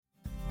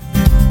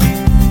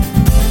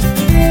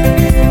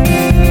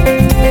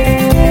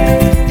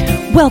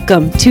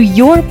Welcome to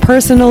Your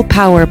Personal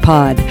Power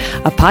Pod,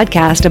 a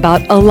podcast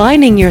about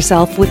aligning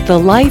yourself with the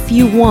life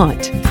you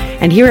want.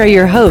 And here are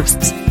your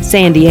hosts,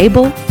 Sandy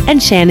Abel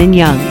and Shannon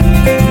Young.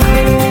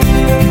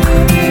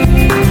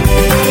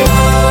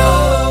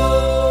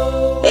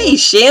 Hey,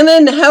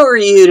 Shannon, how are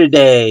you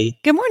today?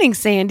 Good morning,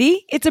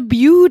 Sandy. It's a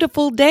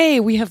beautiful day.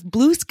 We have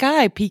blue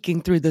sky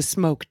peeking through the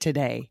smoke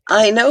today.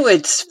 I know,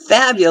 it's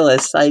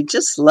fabulous. I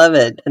just love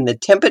it. And the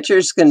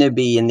temperature's going to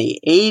be in the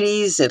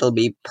 80s. It'll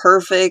be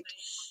perfect.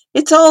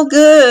 It's all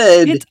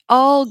good. It's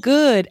all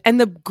good. And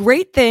the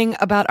great thing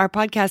about our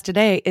podcast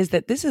today is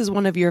that this is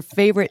one of your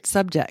favorite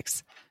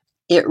subjects.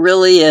 It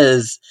really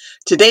is.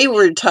 Today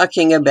we're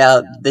talking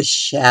about the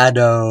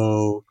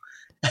shadow.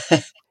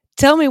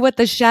 Tell me what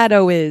the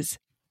shadow is.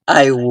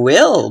 I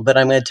will, but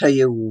I'm going to tell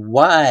you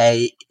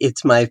why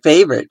it's my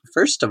favorite.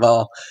 First of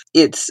all,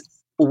 it's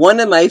one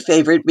of my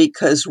favorite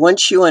because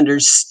once you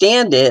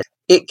understand it,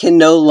 it can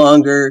no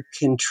longer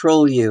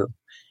control you.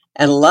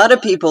 And a lot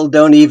of people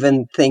don't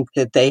even think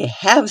that they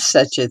have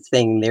such a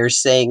thing. They're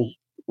saying,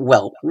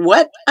 well,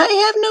 what? I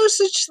have no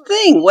such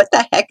thing. What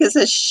the heck is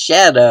a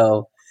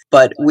shadow?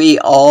 But we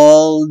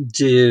all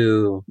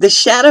do. The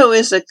shadow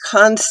is a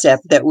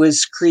concept that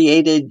was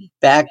created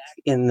back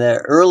in the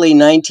early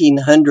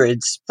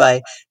 1900s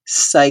by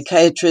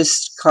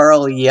psychiatrist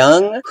Carl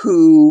Jung,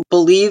 who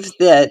believed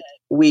that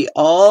we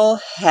all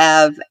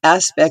have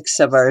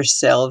aspects of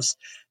ourselves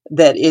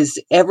that is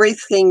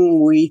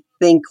everything we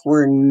think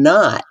we're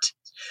not.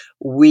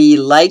 We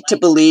like to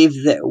believe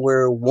that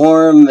we're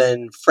warm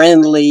and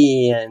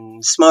friendly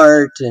and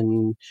smart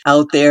and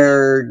out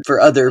there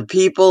for other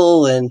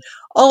people and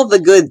all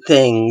the good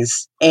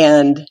things.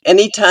 And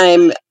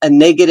anytime a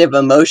negative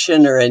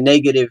emotion or a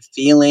negative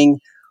feeling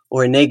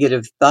or a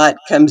negative thought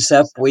comes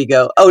up, we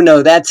go, oh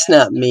no, that's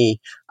not me.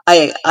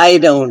 I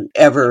don't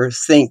ever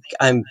think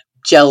I'm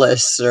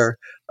jealous or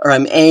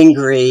I'm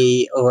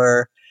angry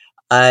or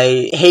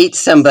I hate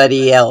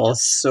somebody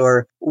else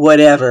or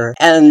whatever.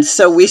 And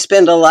so we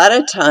spend a lot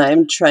of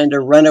time trying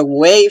to run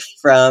away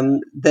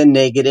from the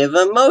negative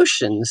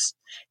emotions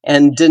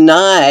and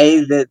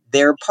deny that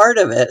they're part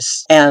of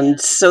us. And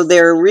so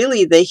they're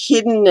really the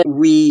hidden,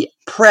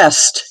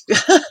 repressed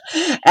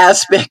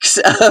aspects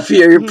of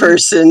your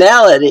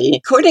personality.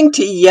 According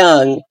to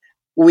Jung,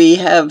 we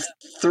have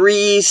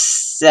three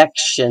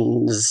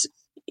sections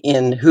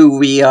in who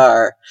we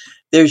are.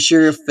 There's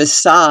your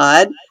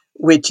facade,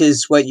 which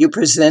is what you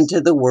present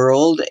to the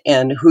world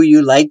and who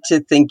you like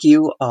to think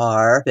you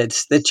are.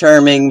 That's the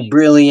charming,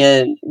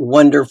 brilliant,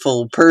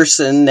 wonderful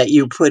person that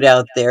you put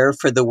out there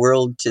for the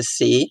world to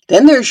see.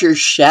 Then there's your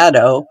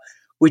shadow,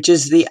 which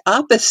is the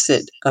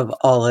opposite of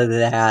all of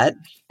that.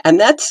 And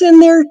that's in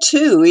there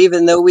too,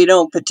 even though we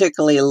don't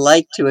particularly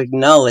like to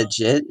acknowledge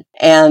it.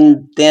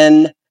 And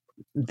then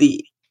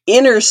the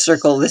inner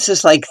circle, this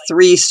is like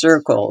three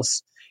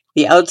circles.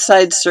 The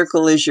outside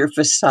circle is your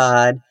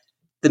facade.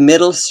 The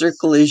middle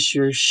circle is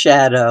your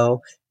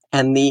shadow,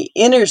 and the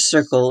inner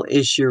circle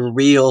is your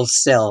real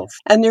self.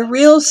 And the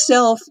real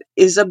self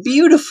is a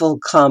beautiful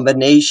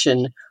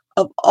combination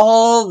of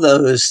all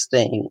those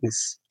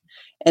things.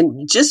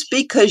 And just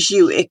because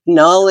you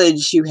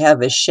acknowledge you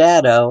have a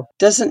shadow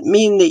doesn't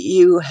mean that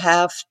you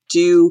have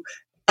to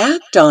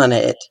act on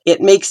it.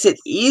 It makes it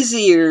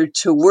easier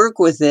to work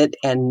with it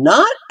and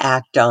not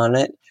act on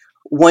it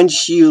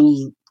once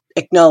you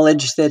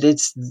acknowledge that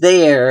it's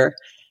there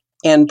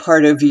and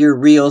part of your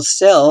real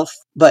self,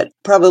 but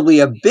probably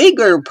a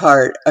bigger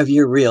part of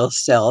your real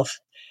self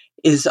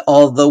is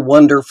all the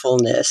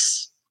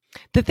wonderfulness.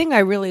 The thing I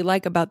really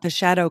like about the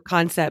shadow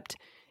concept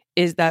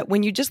is that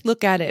when you just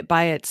look at it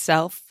by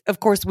itself, of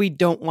course, we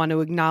don't want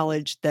to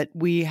acknowledge that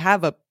we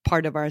have a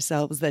part of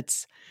ourselves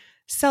that's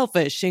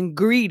selfish and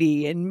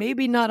greedy and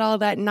maybe not all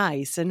that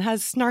nice and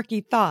has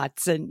snarky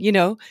thoughts. And,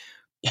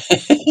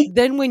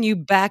 then when you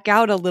back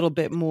out a little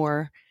bit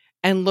more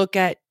and look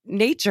at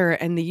nature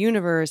and the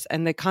universe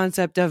and the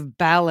concept of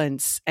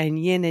balance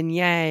and yin and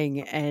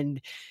yang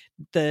and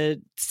the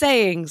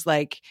sayings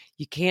like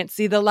you can't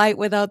see the light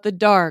without the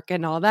dark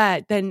and all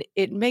that, then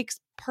it makes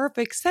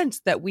perfect sense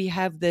that we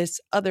have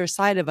this other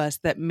side of us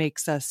that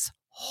makes us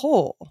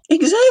whole.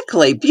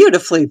 Exactly.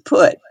 Beautifully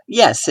put.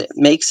 Yes, it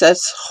makes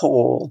us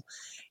whole.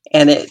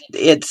 And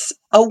it's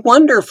a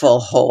wonderful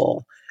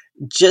whole.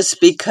 Just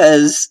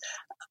because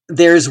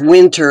there's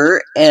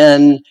winter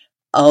and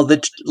all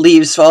the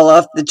leaves fall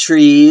off the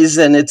trees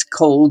and it's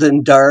cold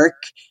and dark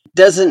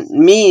doesn't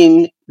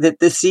mean that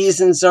the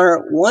seasons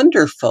aren't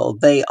wonderful.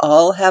 They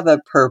all have a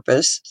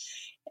purpose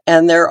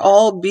and they're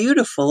all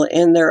beautiful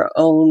in their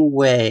own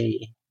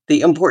way.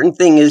 The important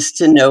thing is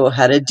to know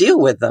how to deal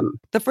with them.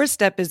 The first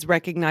step is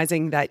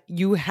recognizing that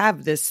you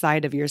have this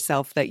side of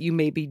yourself that you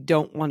maybe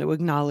don't want to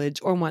acknowledge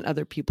or want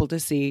other people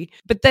to see.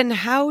 But then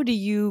how do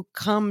you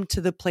come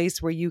to the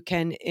place where you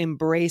can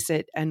embrace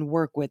it and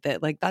work with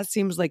it? Like that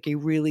seems like a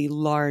really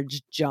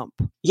large jump.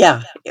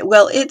 Yeah,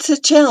 well, it's a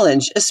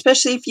challenge,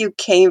 especially if you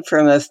came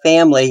from a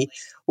family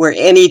where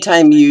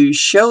anytime you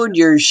showed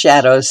your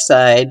shadow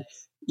side,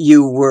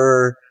 you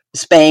were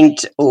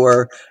spanked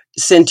or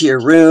sent to your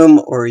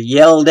room or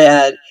yelled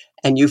at.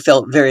 and you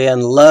felt very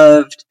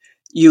unloved,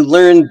 you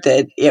learned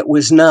that it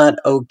was not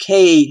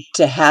okay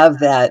to have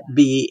that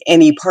be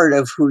any part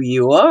of who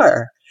you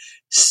are.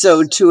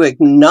 So to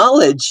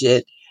acknowledge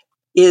it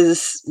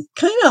is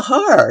kind of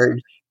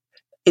hard.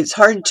 It's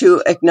hard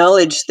to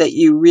acknowledge that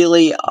you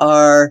really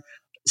are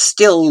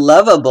still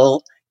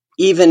lovable,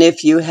 even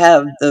if you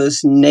have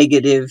those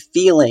negative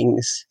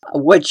feelings.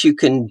 What you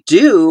can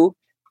do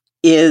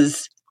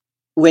is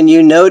when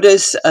you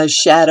notice a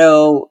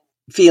shadow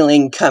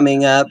feeling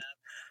coming up,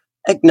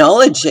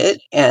 acknowledge it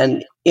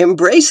and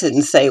embrace it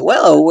and say,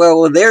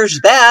 well,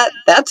 there's that.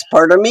 That's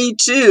part of me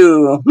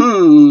too.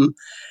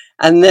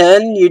 And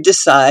then you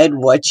decide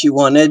what you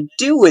want to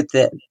do with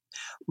it.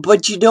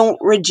 But you don't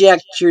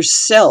reject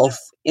yourself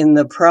in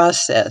the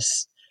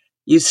process.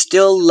 You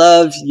still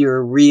love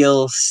your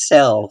real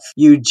self.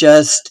 You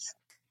just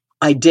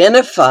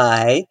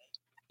identify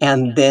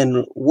and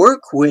then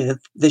work with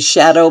the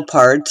shadow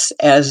parts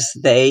as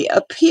they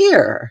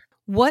appear.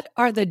 What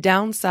are the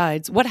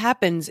downsides? What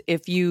happens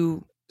if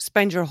you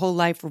spend your whole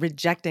life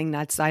rejecting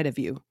that side of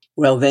you?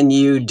 Well, then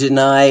you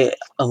deny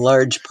a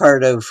large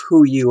part of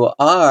who you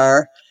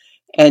are,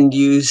 and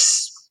you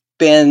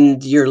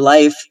spend your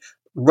life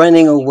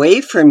running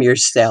away from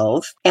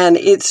yourself. And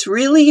it's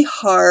really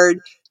hard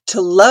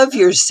to love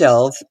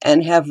yourself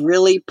and have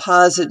really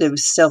positive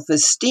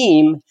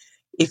self-esteem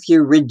if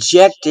you're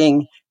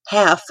rejecting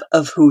half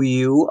of who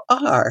you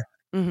are.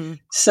 Mm-hmm.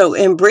 So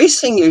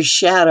embracing your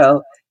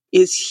shadow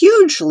is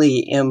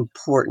hugely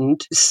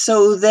important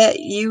so that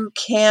you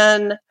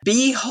can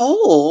be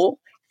whole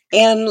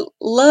and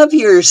love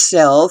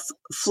yourself,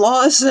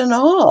 flaws and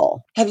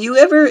all. Have you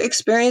ever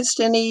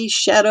experienced any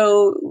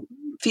shadow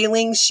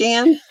feelings,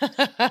 Shan?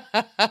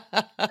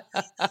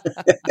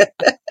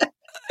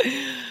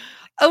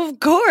 Of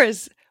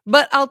course.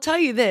 But I'll tell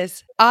you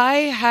this, I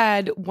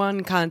had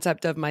one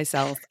concept of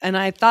myself, and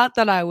I thought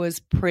that I was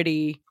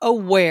pretty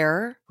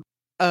aware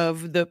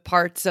of the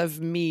parts of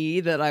me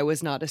that I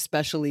was not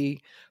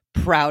especially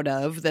proud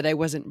of, that I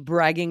wasn't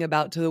bragging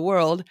about to the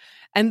world.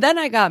 And then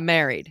I got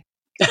married.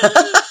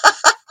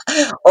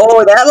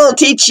 Oh, that'll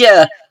teach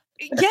you.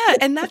 Yeah,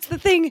 and that's the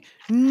thing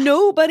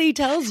nobody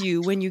tells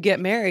you when you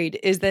get married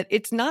is that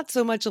it's not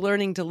so much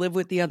learning to live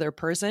with the other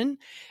person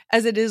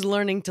as it is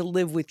learning to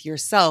live with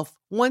yourself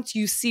once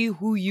you see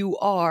who you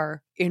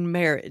are in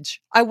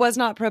marriage. I was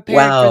not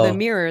prepared for the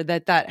mirror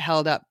that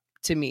held up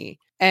to me.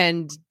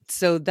 And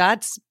so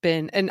that's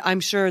been, and I'm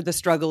sure the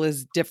struggle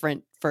is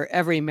different for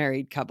every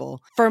married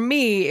couple. For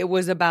me, it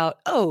was about,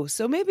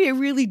 so maybe I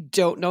really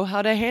don't know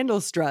how to handle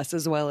stress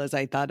as well as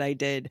I thought I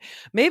did.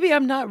 Maybe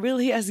I'm not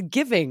really as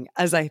giving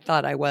as I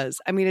thought I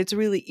was. I mean, it's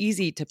really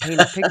easy to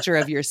paint a picture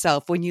of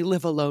yourself when you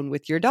live alone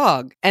with your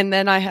dog. And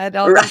then I had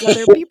all these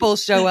other people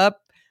show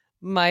up,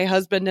 my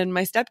husband and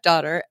my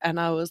stepdaughter, and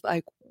I was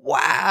like,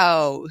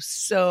 wow.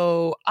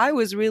 So I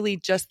was really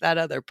just that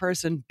other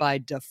person by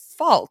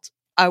default.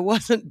 I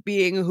wasn't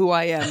being who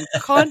I am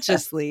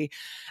consciously.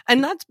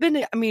 And that's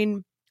been, I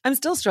mean, I'm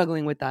still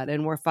struggling with that.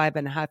 And we're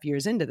 5.5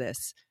 years into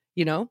this,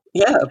 you know?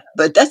 Yeah,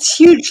 but that's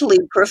hugely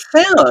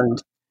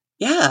profound.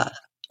 Yeah.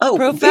 Oh,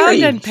 profound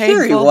very, and painful.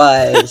 Very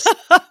wise.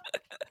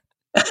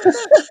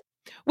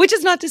 Which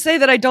is not to say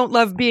that I don't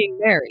love being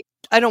married.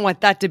 I don't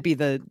want that to be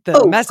the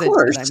message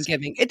that I'm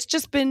giving. It's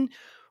just been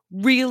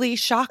really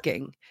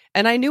shocking.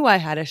 And I knew I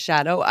had a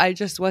shadow. I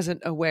just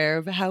wasn't aware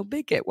of how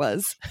big it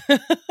was.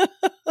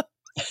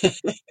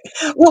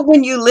 Well,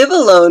 when you live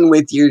alone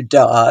with your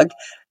dog,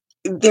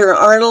 there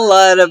aren't a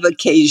lot of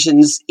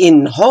occasions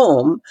in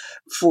home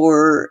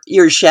for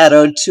your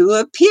shadow to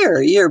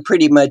appear. You're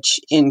pretty much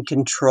in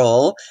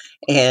control,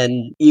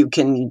 and you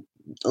can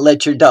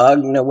let your dog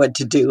know what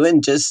to do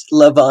and just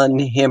love on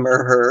him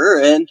or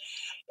her, and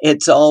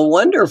it's all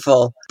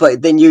wonderful.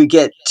 But then you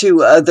get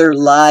two other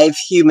live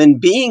human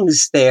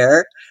beings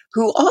there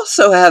who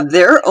also have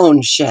their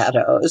own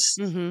shadows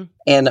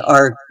and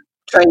are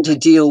trying to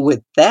deal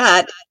with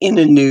that in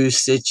a new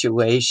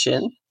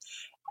situation.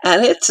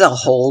 And it's a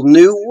whole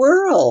new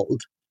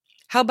world.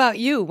 How about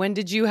you? When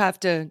did you have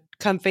to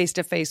come face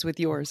to face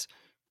with yours?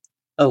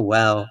 Oh,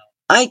 wow.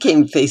 I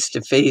came face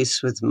to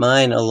face with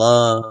mine a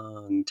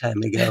long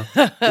time ago.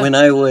 When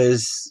I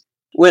was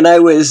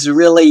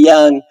really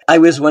young, I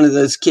was one of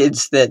those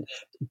kids that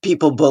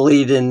people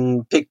bullied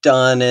and picked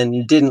on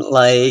and didn't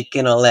like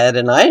and all that.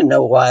 And I didn't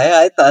know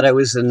why. I thought I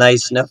was a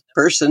nice enough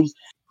person.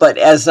 But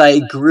as I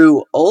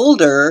grew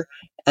older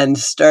and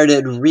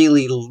started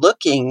really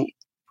looking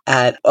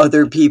at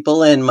other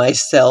people and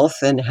myself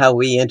and how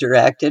we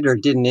interacted or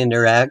didn't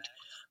interact,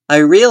 I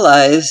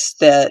realized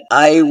that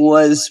I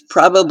was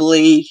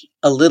probably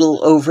a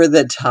little over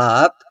the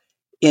top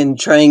in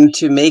trying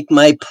to make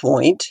my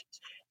point,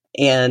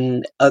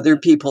 and other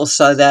people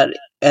saw that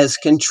as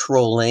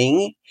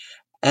controlling,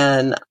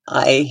 and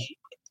I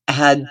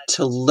had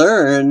to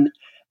learn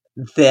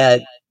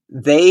that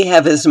they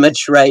have as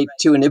much right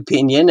to an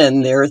opinion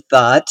and their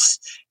thoughts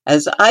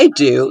as I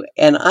do,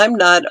 and I'm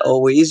not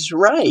always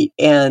right.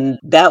 And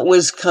that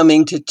was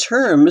coming to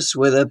terms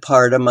with a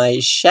part of my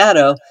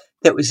shadow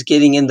that was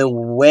getting in the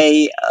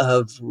way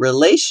of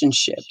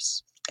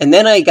relationships. And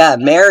then I got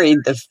married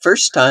the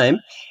first time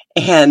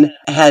and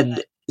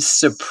had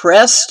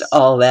suppressed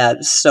all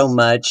that so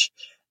much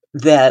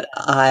that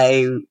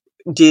I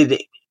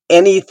did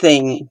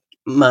anything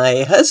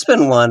my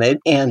husband wanted,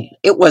 and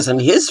it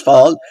wasn't his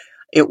fault.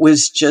 It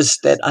was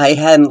just that I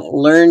hadn't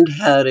learned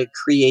how to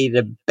create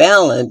a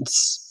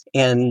balance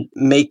and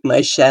make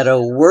my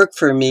shadow work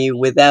for me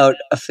without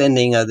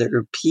offending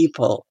other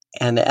people.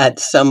 And at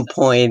some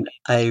point,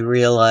 I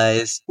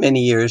realized many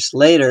years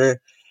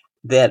later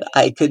that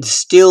I could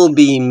still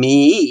be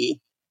me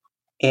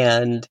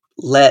and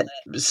let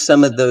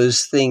some of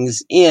those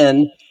things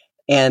in.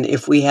 And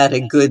if we had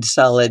a good,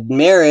 solid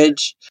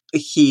marriage,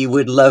 he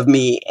would love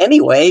me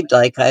anyway,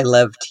 like I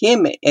loved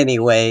him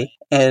anyway,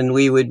 and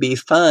we would be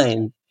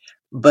fine.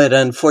 But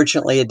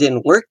unfortunately, it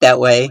didn't work that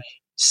way.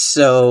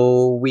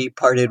 So we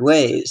parted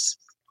ways.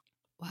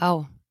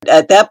 Wow.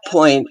 At that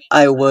point,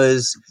 I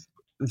was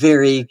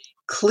very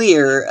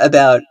clear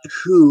about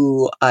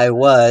who I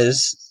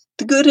was,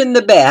 the good and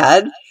the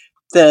bad,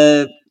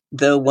 the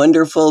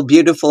wonderful,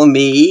 beautiful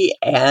me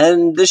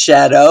and the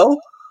shadow,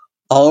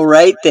 all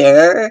right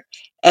there,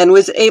 and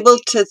was able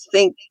to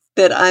think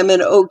that I'm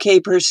an okay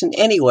person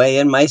anyway,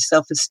 and my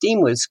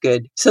self-esteem was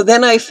good. So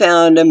then I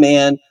found a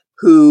man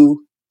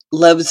who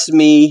loves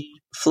me,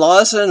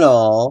 flaws and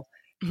all,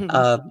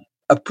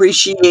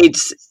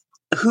 appreciates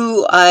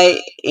who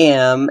I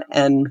am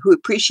and who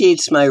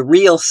appreciates my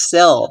real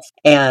self.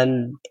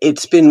 And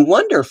it's been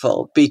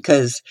wonderful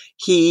because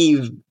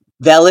he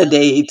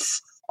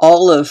validates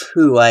all of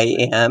who I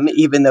am,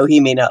 even though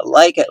he may not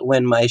like it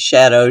when my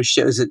shadow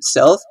shows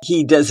itself.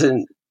 He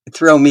doesn't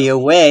throw me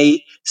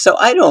away, so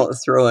I don't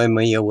throw him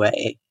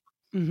away.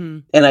 Mm-hmm.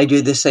 And I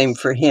do the same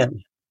for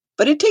him.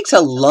 But it takes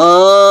a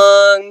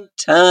long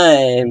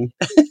time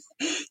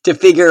to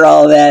figure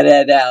all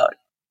that out.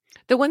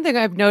 The one thing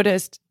I've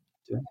noticed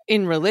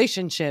in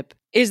relationship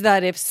is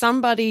that if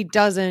somebody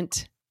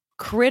doesn't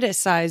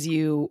criticize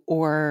you,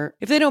 or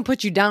if they don't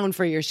put you down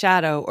for your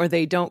shadow, or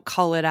they don't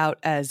call it out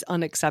as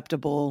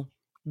unacceptable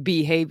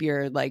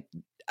behavior, like,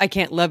 I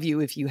can't love you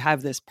if you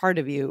have this part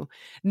of you,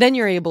 then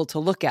you're able to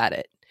look at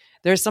it.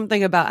 There's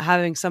something about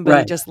having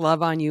somebody just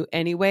love on you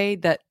anyway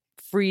that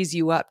frees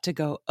you up to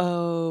go,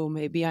 oh,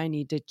 maybe I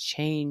need to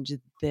change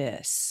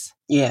this.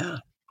 Yeah,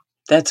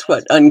 that's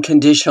what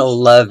unconditional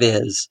love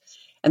is.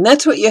 And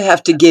that's what you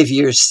have to give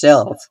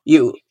yourself.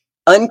 You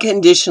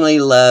unconditionally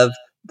love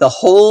the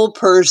whole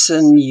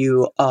person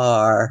you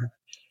are,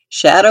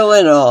 shadow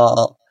and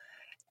all,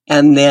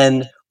 and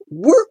then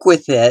work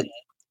with it,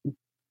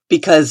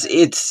 because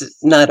it's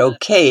not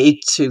okay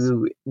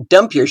to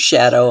dump your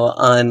shadow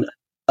on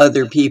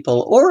other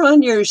people or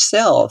on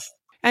yourself.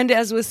 And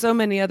as with so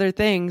many other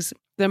things,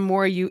 the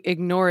more you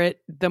ignore it,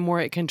 the more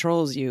it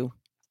controls you.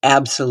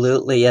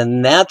 Absolutely.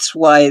 And that's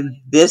why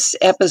this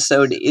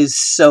episode is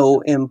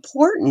so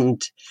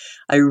important.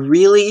 I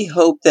really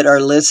hope that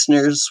our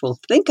listeners will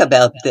think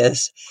about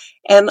this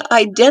and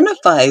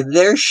identify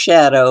their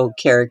shadow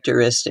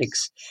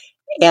characteristics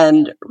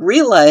and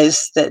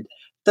realize that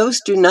those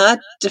do not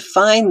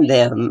define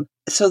them,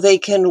 so they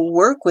can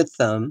work with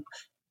them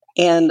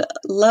and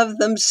love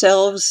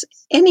themselves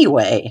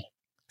anyway.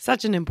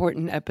 Such an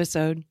important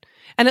episode.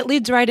 And it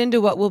leads right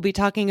into what we'll be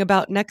talking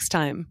about next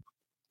time.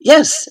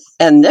 Yes,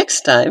 and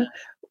next time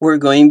we're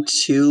going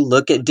to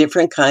look at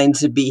different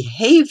kinds of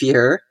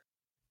behavior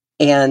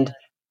and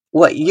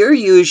what your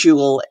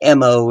usual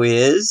MO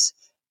is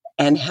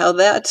and how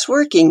that's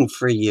working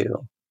for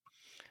you.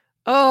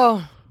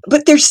 Oh.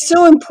 But they're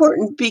so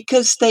important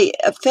because they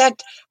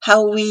affect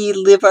how we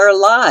live our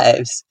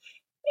lives.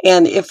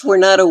 And if we're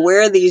not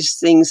aware of these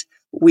things,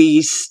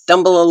 we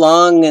stumble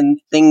along and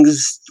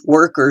things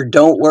work or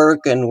don't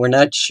work, and we're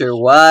not sure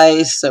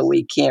why, so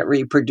we can't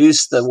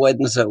reproduce the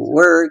ones that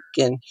work,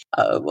 and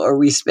or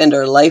we spend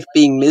our life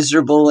being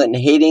miserable and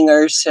hating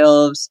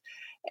ourselves.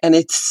 And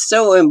it's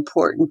so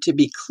important to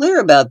be clear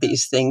about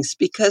these things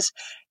because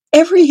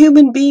every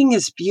human being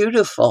is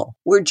beautiful.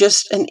 We're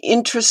just an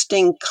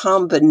interesting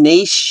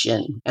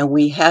combination, and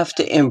we have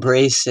to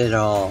embrace it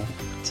all.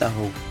 So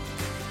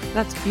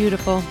that's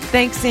beautiful.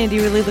 Thanks, Sandy.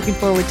 Really looking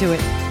forward to it.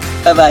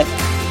 Bye-bye.